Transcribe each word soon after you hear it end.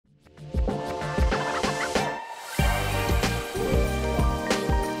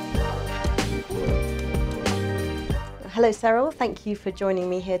Hello Ceril, thank you for joining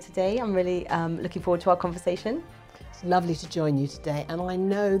me here today. I'm really looking forward to our conversation. It's lovely to join you today, and I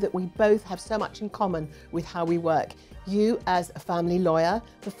know that we both have so much in common with how we work. You as a family lawyer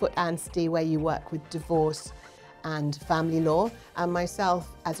for Anstey, where you work with divorce and family law, and myself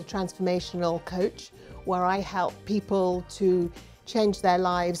as a transformational coach, where I help people to change their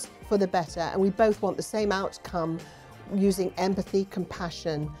lives for the better, and we both want the same outcome using empathy,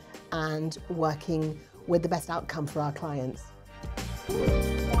 compassion, and working with the best outcome for our clients.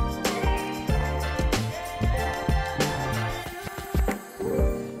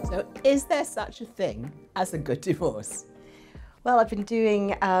 So, is there such a thing as a good divorce? Well, I've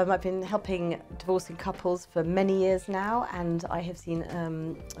been helping divorcing couples for many years now, and I have seen,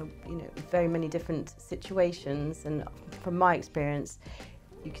 very many different situations. And from my experience,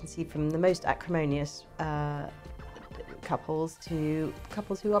 you can see from the most acrimonious couples to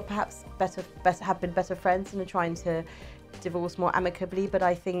couples who are perhaps have been better friends and are trying to divorce more amicably. But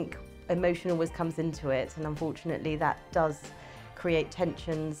I think emotion always comes into it, and unfortunately, that does create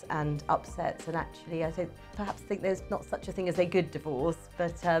tensions and upsets. And actually, I perhaps think there's not such a thing as a good divorce,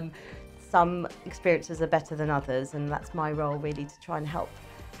 but some experiences are better than others, and that's my role really, to try and help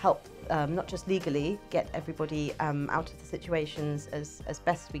not just legally get everybody out of the situations as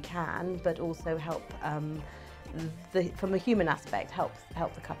best we can, but also help from a human aspect, help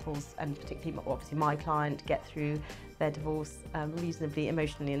the couples, and particularly obviously my client, get through their divorce reasonably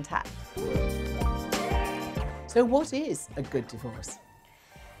emotionally intact. So what is a good divorce?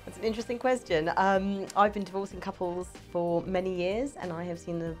 That's an interesting question. I've been divorcing couples for many years, and I have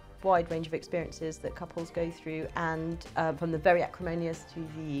seen the wide range of experiences that couples go through, and from the very acrimonious to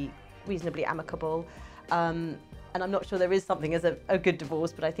the reasonably amicable. And I'm not sure there is something as a good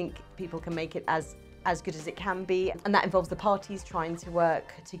divorce, but I think people can make it as good as it can be, and that involves the parties trying to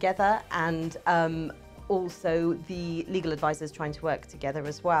work together, and also the legal advisors trying to work together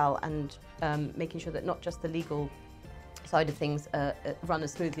as well, and making sure that not just the legal side of things run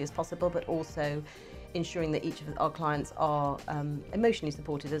as smoothly as possible, but also ensuring that each of our clients are emotionally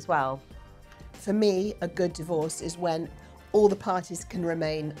supported as well. For me, a good divorce is when all the parties can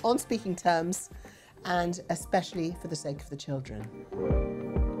remain on speaking terms, and especially for the sake of the children.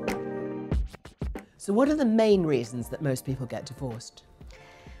 So what are the main reasons that most people get divorced?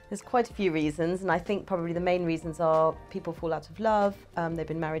 There's quite a few reasons, and I think probably the main reasons are people fall out of love, they've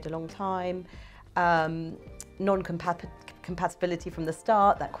been married a long time, non-compatibility from the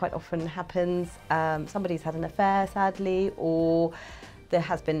start, that quite often happens, somebody's had an affair sadly, or there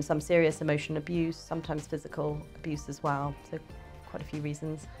has been some serious emotional abuse, sometimes physical abuse as well, so quite a few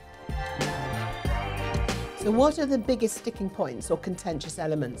reasons. So what are the biggest sticking points or contentious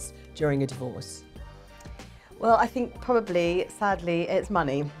elements during a divorce? Well, I think probably, sadly, it's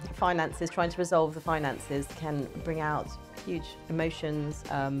money. Finances, trying to resolve the finances can bring out huge emotions,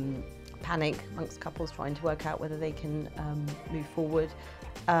 panic amongst couples trying to work out whether they can move forward.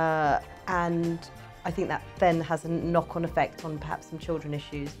 And I think that then has a knock-on effect on perhaps some children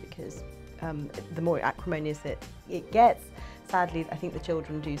issues, because the more acrimonious it gets, sadly, I think the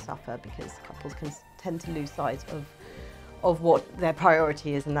children do suffer, because couples can tend to lose sight of what their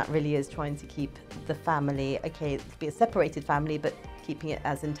priority is, and that really is trying to keep the family, okay, it could be a separated family, but keeping it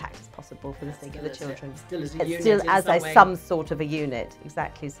as intact as possible for the sake of the children. Still as a unit, still as some sort of a unit,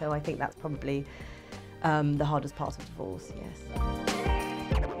 exactly. So I think that's probably the hardest part of divorce, yes.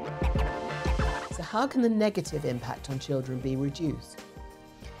 So how can the negative impact on children be reduced?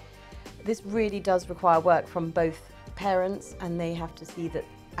 This really does require work from both parents, and they have to see that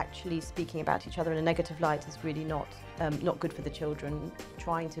actually speaking about each other in a negative light is really not good for the children.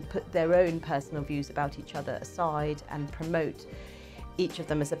 Trying to put their own personal views about each other aside and promote each of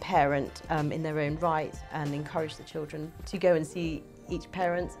them as a parent in their own right, and encourage the children to go and see each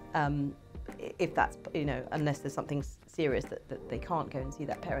parent, if that's, unless there's something serious that they can't go and see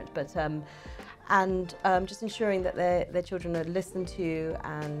that parent. But and just ensuring that their children are listened to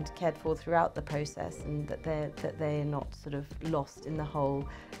and cared for throughout the process, and that they're not sort of lost in the whole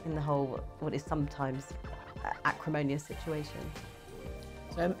what is sometimes acrimonious situation.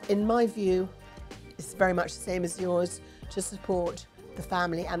 So in my view, it's very much the same as yours, to support the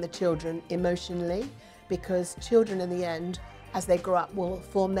family and the children emotionally, because children in the end, as they grow up, will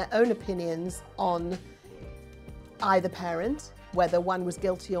form their own opinions on either parent, whether one was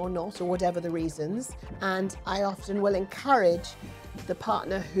guilty or not, or whatever the reasons. And I often will encourage the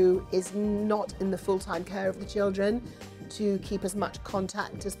partner who is not in the full-time care of the children to keep as much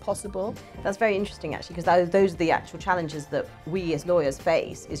contact as possible. That's very interesting actually, because those are the actual challenges that we as lawyers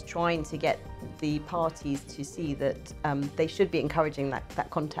face, is trying to get the parties to see that they should be encouraging that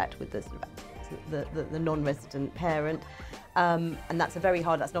contact with the the non-resident parent. And that's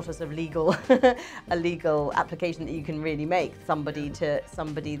that's not a sort of legal, a legal application that you can really make, somebody to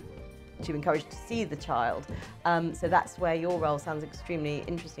encourage to see the child. So that's where your role sounds extremely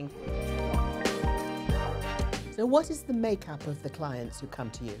interesting. So what is the makeup of the clients who come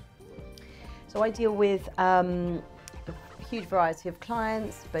to you? So I deal with a huge variety of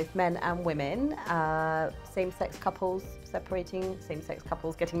clients, both men and women, same-sex couples separating, same-sex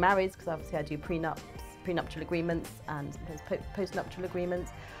couples getting married, because obviously I do prenuptial agreements and sometimes post-nuptial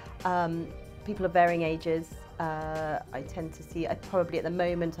agreements. People of varying ages. I tend to see, probably at the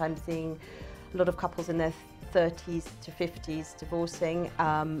moment, I'm seeing a lot of couples in their 30s to 50s divorcing,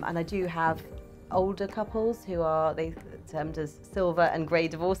 and I do have older couples who are termed as silver and grey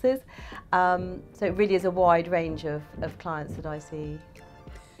divorces. So it really is a wide range of clients that I see.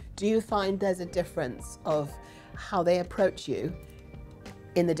 Do you find there's a difference of how they approach you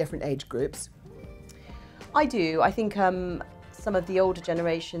in the different age groups? I do. I think some of the older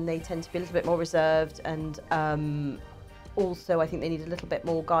generation, they tend to be a little bit more reserved, and also I think they need a little bit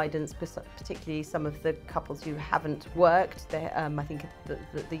more guidance, particularly some of the couples who haven't worked. I think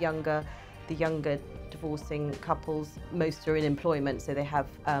the younger divorcing couples, most are in employment, so they have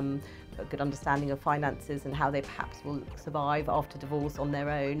a good understanding of finances and how they perhaps will survive after divorce on their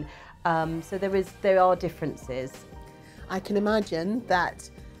own. So there are differences. I can imagine that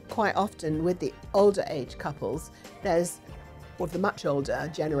quite often with the older age couples, there's the much older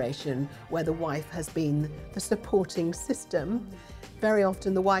generation where the wife has been the supporting system. Very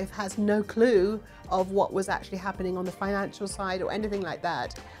often the wife has no clue of what was actually happening on the financial side or anything like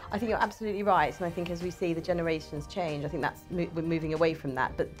that. I think you're absolutely right, and I think as we see the generations change, I think we're moving away from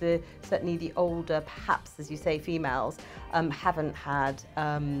that, but certainly the older, perhaps as you say, females haven't had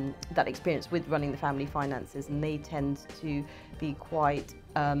that experience with running the family finances, and they tend to be quite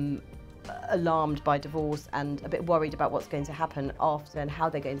alarmed by divorce and a bit worried about what's going to happen after and how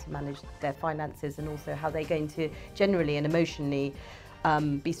they're going to manage their finances, and also how they're going to generally and emotionally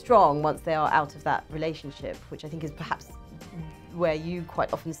be strong once they are out of that relationship, which I think is perhaps where you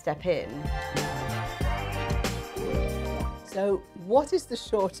quite often step in. So what is the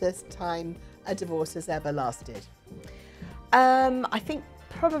shortest time a divorce has ever lasted? I think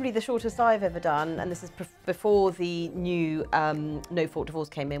probably the shortest I've ever done, and this is before the new no-fault divorce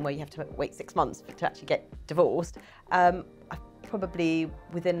came in, where you have to wait 6 months to actually get divorced. Probably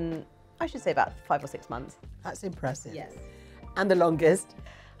within, I should say, about 5 or 6 months. That's impressive. Yes. And the longest?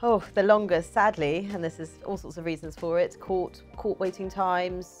 Oh, the longest, sadly, and this is all sorts of reasons for it, court waiting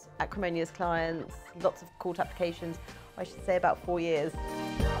times, acrimonious clients, lots of court applications, I should say about 4 years.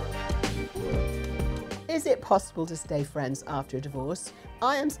 Is it possible to stay friends after a divorce?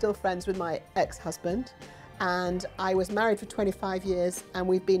 I am still friends with my ex-husband, and I was married for 25 years, and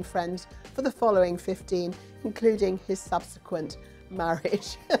we've been friends for the following 15, including his subsequent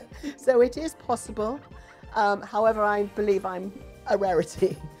marriage. So it is possible. However, I believe I'm a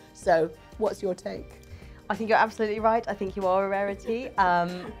rarity. So what's your take? I think you're absolutely right. I think you are a rarity.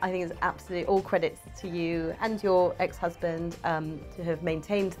 I think it's absolutely all credits to you and your ex-husband to have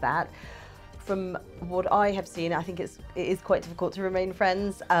maintained that. From what I have seen, I think it is quite difficult to remain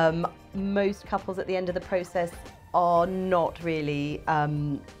friends. Most couples at the end of the process are not really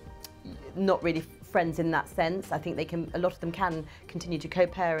friends in that sense. I think a lot of them can continue to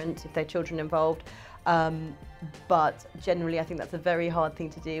co-parent if there are children involved. But generally I think that's a very hard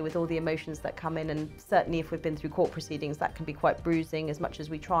thing to do with all the emotions that come in, and certainly if we've been through court proceedings, that can be quite bruising. As much as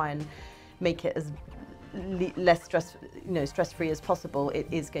we try and make it as less stress-free as possible, it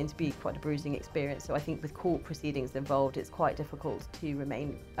is going to be quite a bruising experience. So I think with court proceedings involved, it's quite difficult to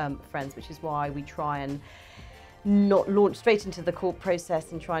remain friends, which is why we try and not launch straight into the court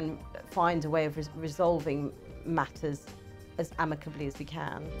process and try and find a way of resolving matters as amicably as we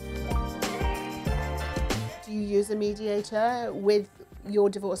can. Do you use a mediator with your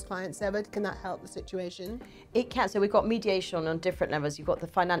divorce clients ever? Can that help the situation? It can. So we've got mediation on different levels. You've got the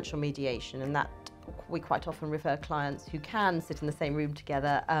financial mediation, and that we quite often refer clients who can sit in the same room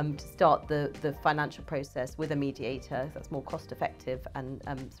together to start the financial process with a mediator. That's more cost effective and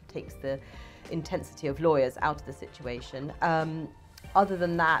sort of takes the intensity of lawyers out of the situation. Other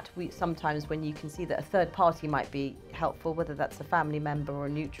than that, sometimes when you can see that a third party might be helpful, whether that's a family member or a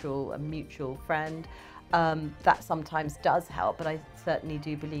mutual friend, that sometimes does help. But I certainly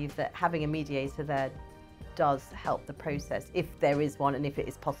do believe that having a mediator there does help the process, if there is one, and if it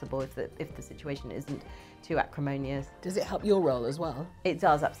is possible, if the situation isn't too acrimonious. Does it help your role as well? It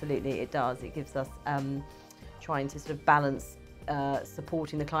does, absolutely, it does. It gives us trying to sort of balance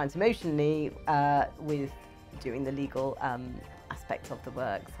supporting the clients emotionally with doing the legal aspects aspects of the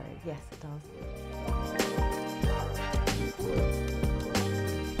work. So yes, it does.